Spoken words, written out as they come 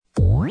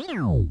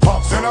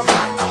Pumps in a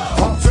back,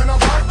 pumps in a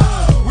back.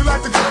 We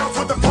like the girls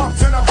with the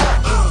pumps in a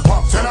back.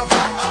 Pumps in a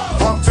back,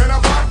 pumps in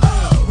a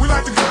back. We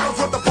like the girls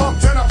with the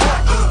pumps in a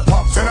back.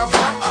 Pumps in a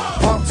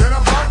back, pumps in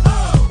a back.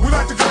 We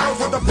like the girls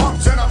with the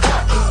pumps in a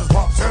back.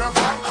 Pumps in a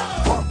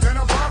back, pumps in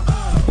a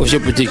back. What's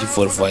your prediction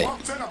for the fight?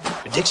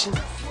 Prediction?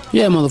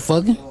 Yeah,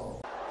 motherfucker.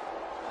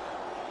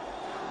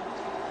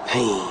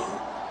 Pain.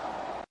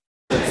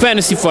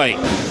 Fantasy fight.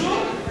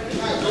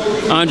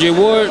 Andre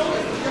Ward,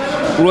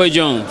 Roy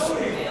Jones.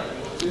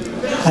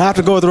 I have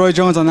to go with Roy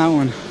Jones on that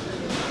one.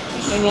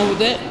 Nothing wrong with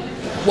that?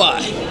 Why?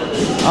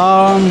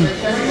 I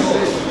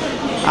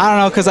don't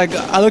know, because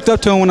I looked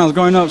up to him when I was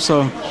growing up,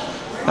 so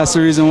that's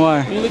the reason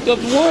why. You looked up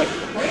to Ward?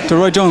 To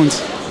Roy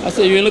Jones. I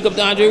said you didn't look up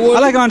to Andre Ward? I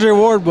like Andre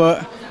Ward,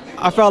 but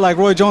I felt like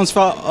Roy Jones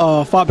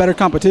fought better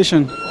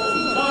competition.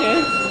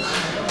 Okay.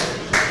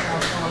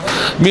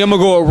 Me, I'm going to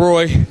go with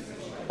Roy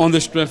on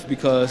the strength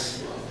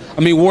because,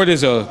 I mean, Ward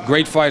is a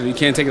great fighter. You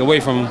can't take it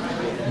away from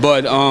him.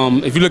 But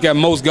if you look at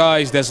most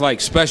guys that's like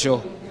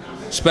special.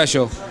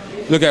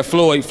 Look at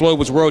Floyd. Floyd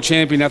was world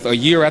champion after a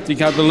year after he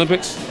got the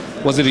Olympics.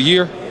 Was it a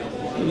year?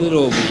 A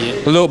little over a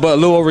year. A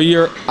little over a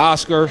year.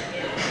 Oscar.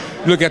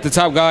 Look at the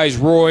top guys.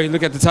 Roy.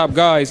 Look at the top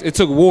guys. It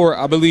took Ward,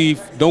 I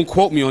believe, don't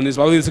quote me on this,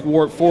 but I believe it took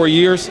Ward 4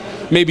 years,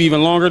 maybe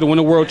even longer, to win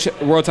the world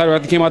title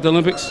after he came out the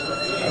Olympics.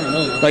 I don't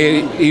know. Like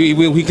he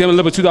came to the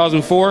Olympics in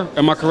 2004.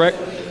 Am I correct?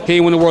 He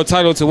didn't win the world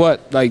title to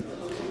what? Like,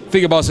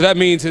 think about it. So that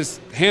means his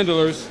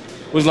handlers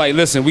was like,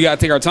 listen, we got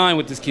to take our time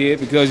with this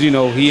kid because, you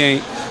know, he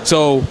ain't.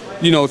 So,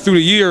 you know, through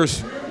the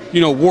years,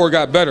 you know, Ward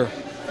got better. You know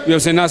what I'm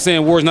saying? Not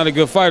saying Ward's not a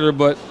good fighter,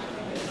 but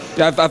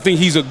I think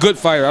he's a good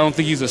fighter. I don't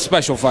think he's a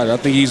special fighter. I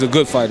think he's a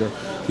good fighter.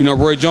 You know,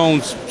 Roy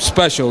Jones,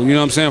 special. You know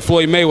what I'm saying?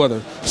 Floyd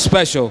Mayweather,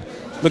 special.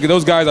 Look at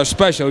those guys are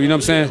special. You know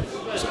what I'm saying?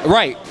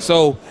 Right.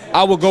 So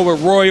I would go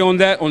with Roy on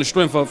that, on the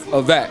strength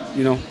of that,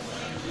 you know.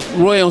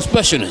 Roy on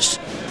specialness.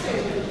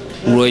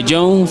 Roy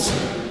Jones,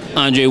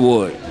 Andre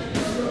Ward.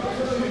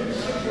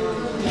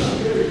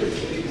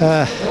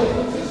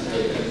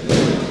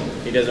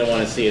 He doesn't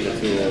want to see it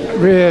too old.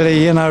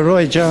 Really, you know,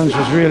 Roy Jones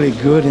was really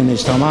good in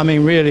his time. I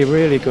mean, really,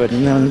 really good.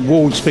 And then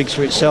Ward speaks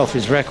for itself,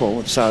 his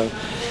record. So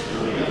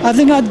I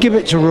think I'd give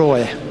it to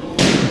Roy.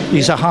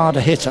 He's a harder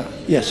hitter.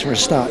 Yes, for a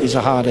start, he's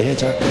a harder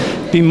hitter.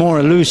 Be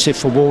more elusive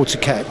for Ward to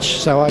catch.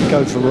 So I'd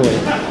go for Roy.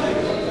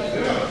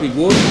 Big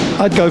Ward?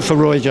 I'd go for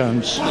Roy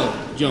Jones.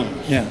 Oh,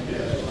 Jones. Yeah.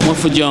 One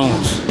for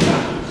Jones.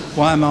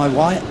 Why am I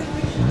white?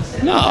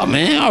 No,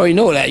 man, I already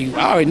know that.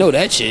 I already know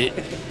that shit.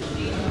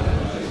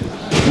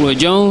 Roy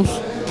Jones,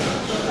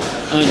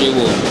 Andre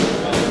Ward.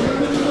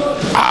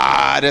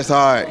 Ah, that's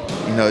hard.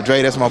 You know,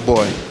 Dre, that's my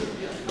boy.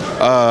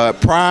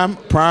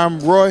 Prime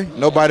Roy.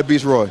 Nobody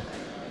beats Roy.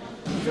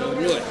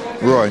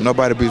 Roy.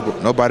 Nobody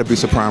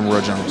beats a prime Roy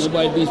Jones.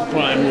 Nobody beats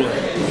prime Roy.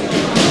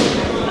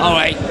 All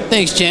right,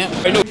 thanks, champ.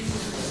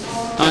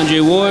 Andre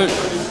Ward,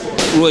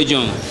 Roy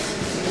Jones.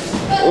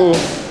 Ooh.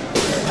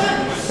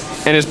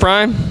 In his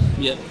prime?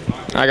 Yep.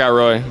 I got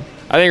Roy.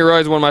 I think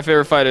Roy's one of my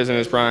favorite fighters in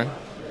his prime.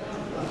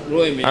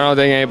 Roy, man. I don't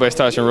think anybody's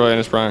touching Roy in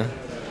his prime.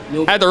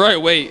 Nope. At the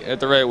right weight.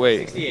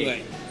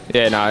 Right.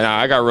 Yeah, no,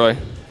 I got Roy.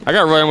 I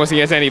got Roy almost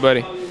against anybody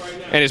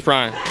in his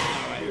prime.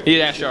 He's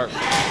that sharp.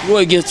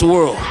 Roy gets the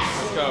world.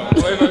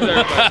 Let's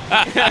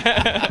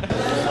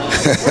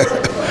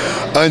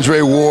go.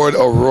 Andre Ward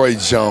or Roy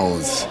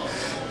Jones?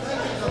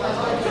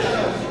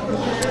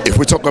 If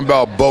we're talking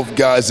about both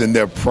guys in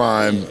their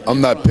prime,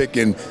 I'm not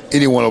picking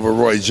anyone over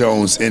Roy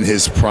Jones in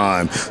his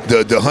prime.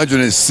 The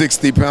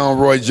 160-pound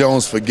Roy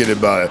Jones, forget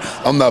about it.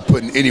 I'm not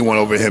putting anyone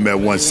over him at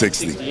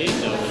 160.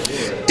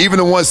 Even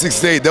the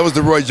 168, that was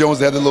the Roy Jones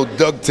that had a little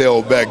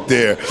ducktail back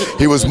there.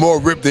 He was more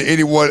ripped than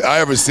anyone I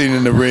ever seen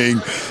in the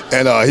ring,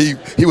 and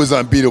he was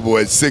unbeatable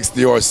at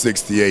 60 or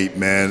 68,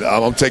 man.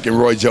 I'm taking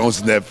Roy Jones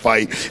in that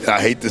fight. And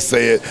I hate to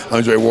say it,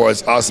 Andre Ward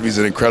is awesome. He's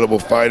an incredible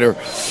fighter.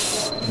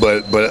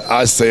 But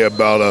I say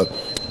about a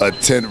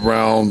 10th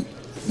round,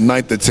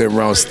 9th to 10th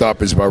round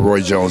stoppage by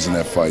Roy Jones in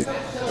that fight.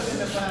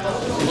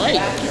 Right.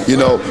 You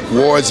know,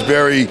 Ward's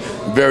very,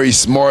 very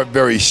smart,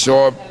 very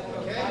sharp,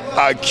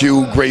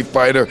 IQ, great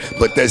fighter,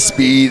 but that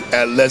speed,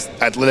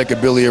 athletic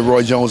ability of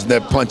Roy Jones, and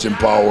that punching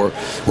power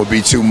would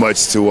be too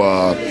much to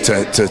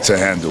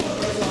handle.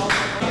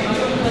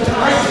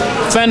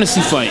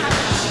 Fantasy fight.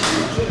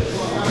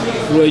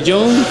 Roy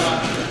Jones.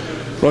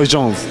 Roy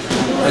Jones.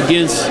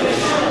 Against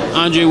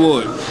Andre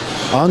Ward.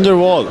 Andre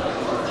Ward.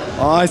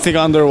 I think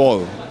Andre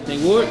Ward.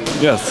 Think Ward?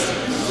 Yes.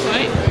 All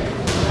right.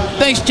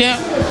 Thanks,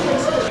 champ.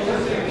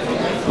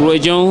 Roy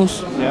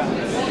Jones. Yeah.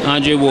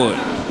 Andre Ward.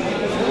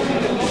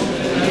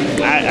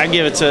 I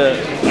give it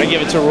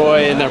to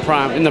Roy in their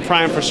prime. In the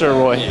prime for sure,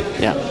 Roy.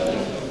 Yeah.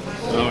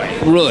 All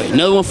right. Roy.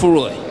 Another one for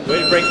Roy. Way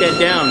to break that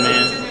down,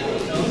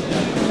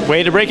 man.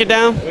 Way to break it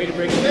down? Way to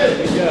break it down.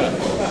 Good job.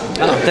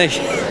 Oh, thank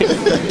you.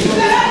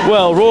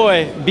 Well,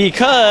 Roy,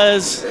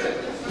 because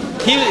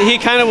he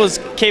kind of was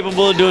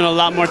capable of doing a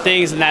lot more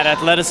things than that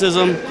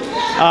athleticism.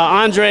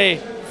 Andre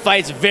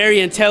fights very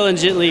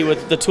intelligently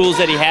with the tools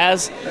that he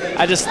has.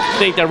 I just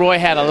think that Roy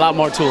had a lot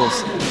more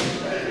tools.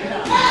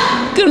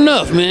 good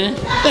enough, man.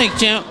 Thanks,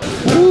 champ.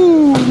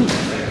 Woo.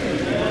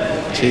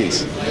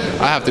 Jeez.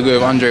 I have to go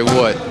with Andre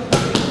Ward.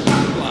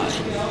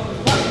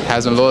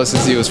 Hasn't lost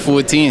since he was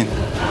 14.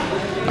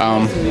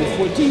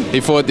 He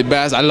fought the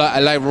best. I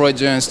like Roy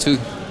Jones too,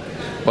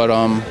 but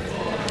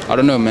I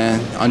don't know,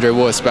 man. Andre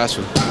Ward's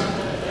special.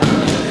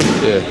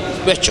 Yeah.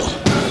 Special.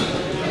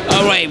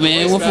 All right,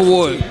 man. What for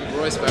Ward?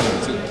 Roy's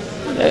special too.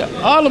 Yeah,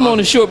 all of them on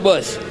the short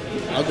bus.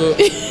 I'll go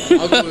with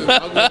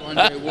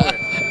Andre Ward.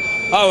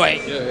 All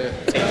right. Yeah.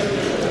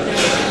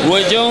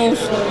 Roy Jones,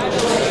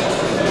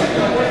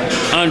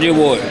 Andre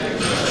Ward.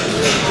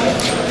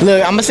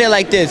 Look, I'm gonna say it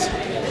like this.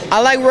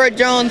 I like Roy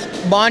Jones,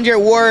 but Andre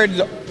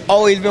Ward's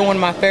always been one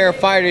of my favorite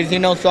fighters, you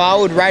know, so I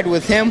would ride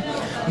with him.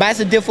 But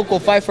that's a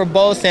difficult fight for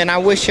both, and I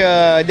wish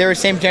they were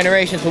same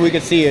generation so we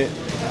could see it.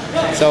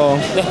 So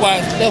that's why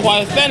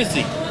it's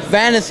fantasy.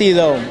 Fantasy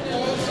though.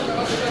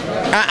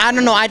 I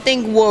don't know. I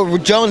think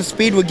Jones'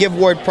 speed would give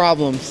Ward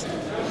problems.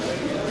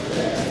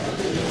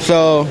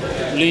 So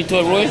lean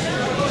toward Roy.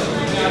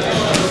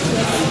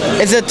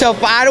 It's a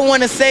tough. I don't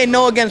want to say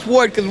no against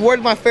Ward because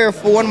Ward's my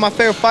favorite, one of my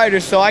favorite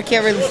fighters. So I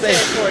can't really say.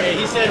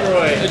 He said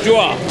Roy. The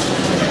draw.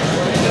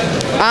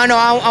 I don't know.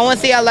 I want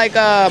to see how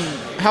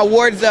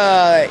Ward's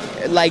because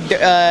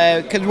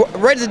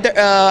Ward's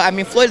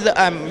Floyd's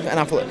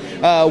not Floyd.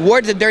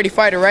 Ward's a dirty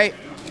fighter, right?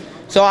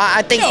 So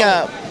I think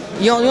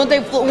you don't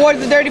think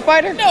Ward's a dirty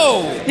fighter?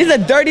 No. He's the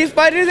dirtiest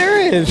fighter there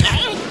is. I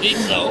don't think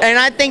so. And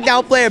I think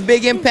that'll play a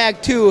big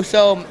impact too.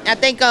 So I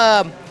think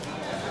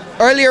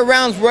earlier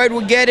rounds Roy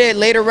would get it.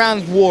 Later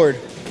rounds Ward.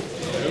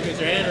 Get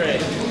your hand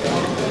ready.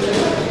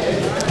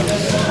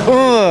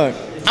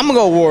 I'm gonna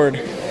go Ward.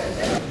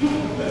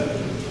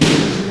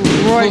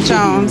 Roy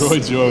Jones. Roy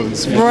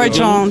Jones. Roy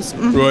Jones.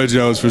 Roy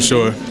Jones for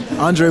sure.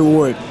 Andre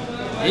Ward.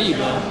 There you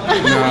go.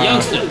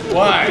 Youngster.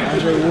 Why?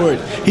 Andre Ward.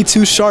 He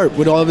too sharp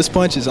with all of his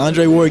punches.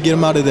 Andre Ward, get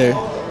him out of there.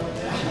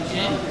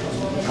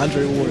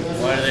 Andre Ward.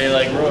 Why do they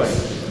like Roy?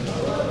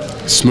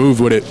 Smooth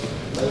with it.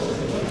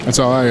 That's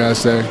all I gotta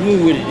say.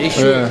 Smooth with it. They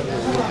sure.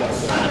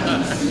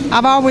 Yeah.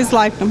 I've always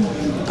liked him.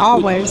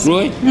 Always.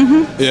 Roy?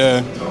 Mm-hmm.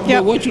 Yeah.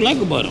 Yep. What you like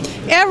about him?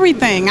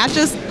 Everything. I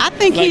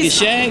think like he's. His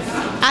shag?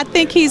 I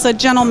think he's a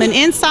gentleman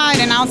inside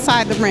and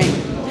outside the ring.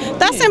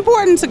 That's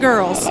important to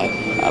girls.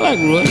 I like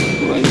Roy.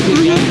 Roy's a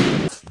good guy.